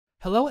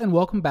Hello and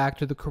welcome back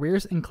to the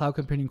Careers in Cloud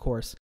Computing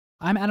course.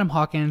 I'm Adam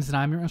Hawkins and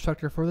I'm your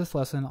instructor for this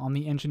lesson on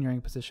the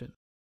engineering position.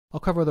 I'll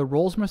cover the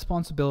roles and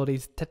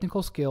responsibilities,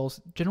 technical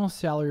skills, general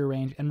salary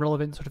range, and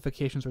relevant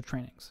certifications or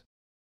trainings.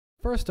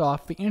 First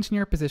off, the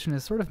engineer position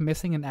is sort of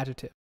missing an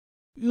adjective.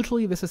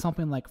 Usually this is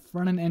something like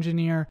front-end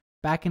engineer,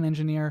 back-end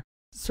engineer,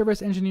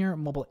 service engineer,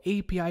 mobile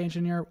API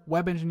engineer,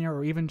 web engineer,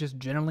 or even just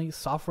generally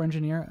software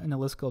engineer, and the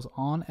list goes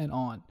on and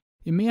on.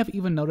 You may have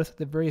even noticed that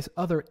the various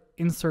other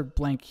insert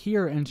blank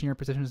here engineer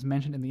positions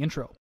mentioned in the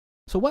intro.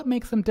 So what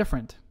makes them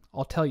different?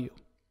 I'll tell you.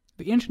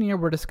 The engineer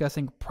we're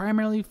discussing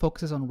primarily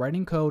focuses on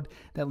writing code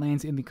that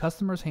lands in the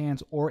customer's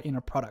hands or in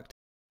a product.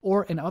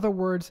 Or in other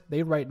words,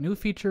 they write new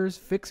features,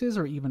 fixes,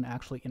 or even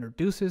actually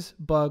introduces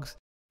bugs,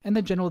 and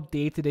the general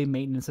day-to-day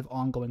maintenance of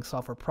ongoing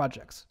software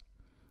projects.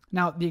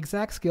 Now, the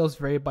exact skills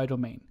vary by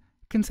domain.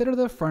 Consider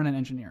the front-end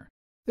engineer.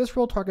 This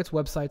role targets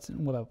websites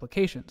and web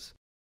applications.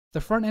 The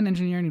front-end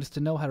engineer needs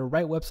to know how to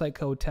write website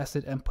code, test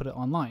it, and put it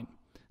online.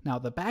 Now,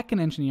 the back-end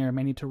engineer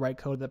may need to write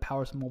code that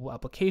powers mobile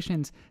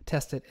applications,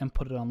 test it, and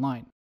put it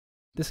online.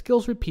 The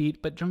skills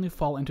repeat, but generally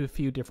fall into a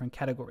few different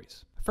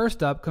categories.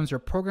 First up comes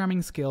your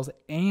programming skills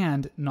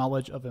and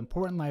knowledge of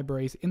important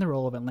libraries in the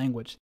relevant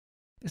language.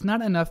 It's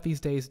not enough these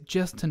days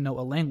just to know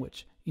a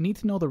language. You need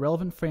to know the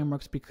relevant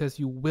frameworks because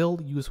you will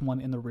use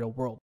one in the real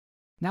world.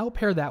 Now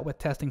pair that with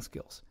testing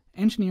skills.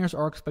 Engineers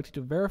are expected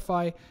to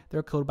verify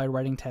their code by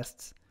writing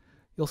tests.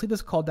 You'll see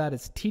this called out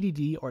as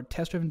TDD or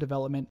test-driven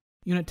development,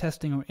 unit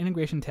testing, or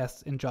integration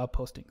tests in job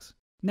postings.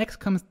 Next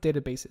comes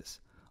databases.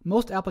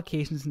 Most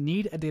applications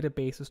need a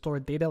database to store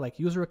data like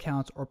user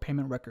accounts or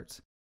payment records.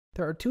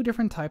 There are two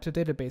different types of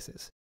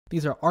databases.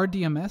 These are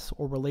RDMS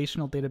or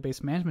Relational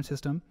Database Management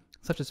System,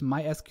 such as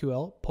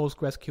MySQL,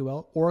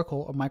 PostgreSQL,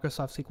 Oracle, or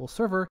Microsoft SQL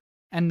Server,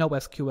 and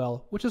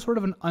NoSQL, which is sort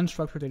of an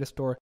unstructured data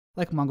store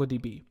like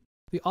MongoDB.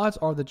 The odds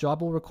are the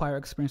job will require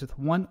experience with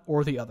one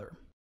or the other.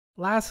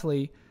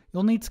 Lastly,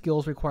 you'll need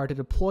skills required to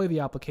deploy the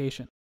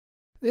application.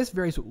 This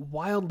varies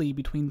wildly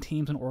between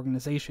teams and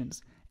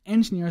organizations.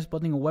 Engineers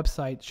building a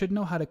website should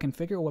know how to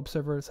configure a web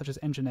server such as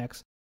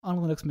Nginx on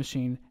a Linux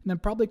machine, and then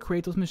probably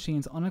create those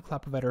machines on a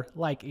cloud provider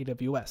like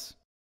AWS.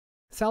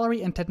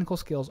 Salary and technical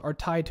skills are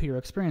tied to your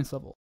experience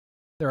level.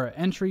 There are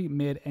entry,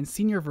 mid, and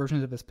senior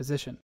versions of this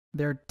position.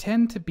 There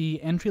tend to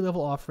be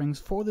entry-level offerings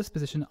for this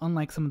position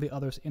unlike some of the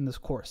others in this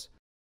course.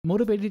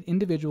 Motivated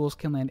individuals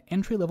can land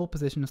entry-level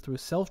positions through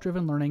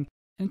self-driven learning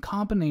in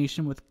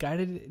combination with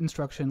guided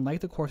instruction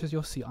like the courses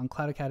you'll see on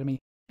Cloud Academy,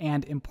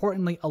 and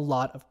importantly, a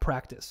lot of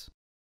practice.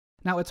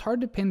 Now, it's hard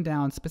to pin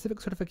down specific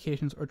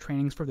certifications or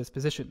trainings for this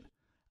position.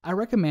 I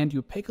recommend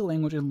you pick a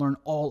language and learn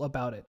all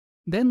about it.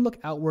 Then look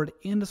outward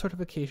in the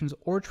certifications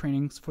or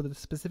trainings for the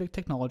specific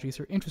technologies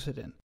you're interested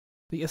in.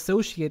 The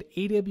Associate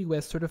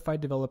AWS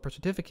Certified Developer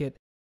Certificate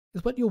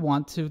is what you'll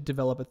want to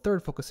develop a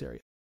third focus area.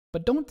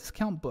 But don't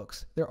discount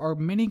books. There are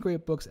many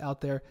great books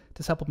out there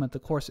to supplement the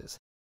courses.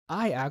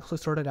 I actually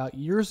started out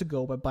years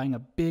ago by buying a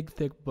big,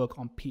 thick book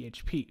on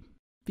PHP.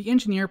 The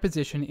engineer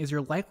position is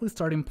your likely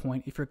starting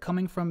point if you're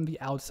coming from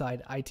the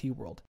outside IT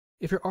world.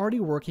 If you're already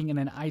working in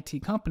an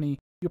IT company,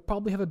 you'll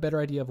probably have a better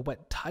idea of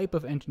what type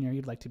of engineer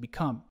you'd like to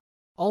become.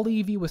 I'll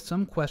leave you with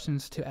some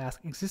questions to ask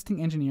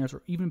existing engineers,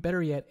 or even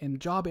better yet, in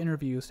job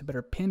interviews to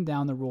better pin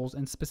down the roles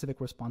and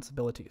specific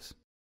responsibilities.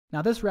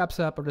 Now this wraps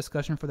up our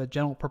discussion for the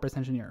general purpose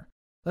engineer.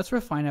 Let's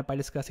refine it by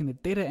discussing the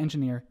data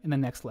engineer in the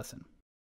next lesson.